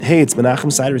Hey, it's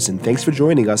Menachem Siderson. Thanks for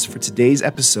joining us for today's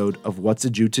episode of What's a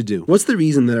Jew to Do? What's the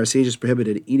reason that our sages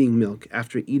prohibited eating milk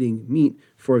after eating meat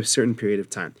for a certain period of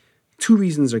time? Two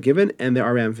reasons are given, and there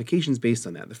are ramifications based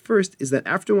on that. The first is that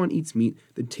after one eats meat,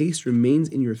 the taste remains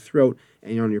in your throat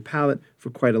and on your palate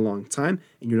for quite a long time,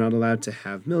 and you're not allowed to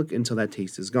have milk until that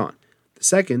taste is gone. The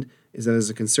second is that there's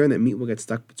a concern that meat will get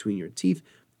stuck between your teeth,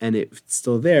 and if it's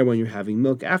still there when you're having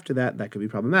milk after that, that could be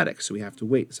problematic. So we have to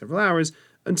wait several hours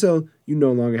until you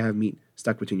no longer have meat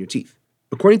stuck between your teeth.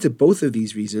 According to both of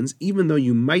these reasons, even though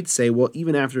you might say, well,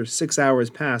 even after 6 hours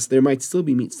pass, there might still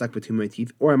be meat stuck between my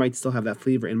teeth, or I might still have that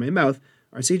flavor in my mouth,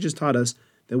 our sages taught us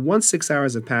that once 6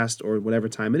 hours have passed, or whatever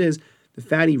time it is, the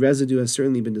fatty residue has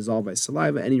certainly been dissolved by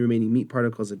saliva, any remaining meat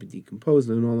particles have been decomposed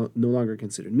and are no longer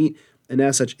considered meat, and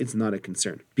as such, it's not a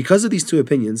concern. Because of these two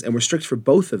opinions, and we're strict for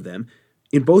both of them,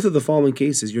 in both of the following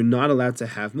cases, you're not allowed to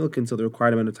have milk until the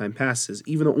required amount of time passes,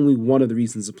 even though only one of the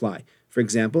reasons apply. For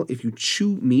example, if you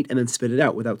chew meat and then spit it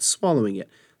out without swallowing it.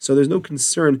 So there's no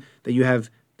concern that you have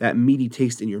that meaty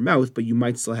taste in your mouth, but you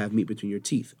might still have meat between your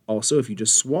teeth. Also, if you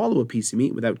just swallow a piece of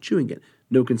meat without chewing it,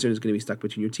 no concern is going to be stuck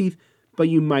between your teeth, but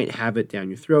you might have it down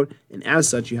your throat, and as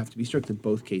such, you have to be strict in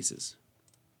both cases.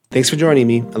 Thanks for joining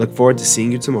me. I look forward to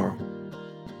seeing you tomorrow.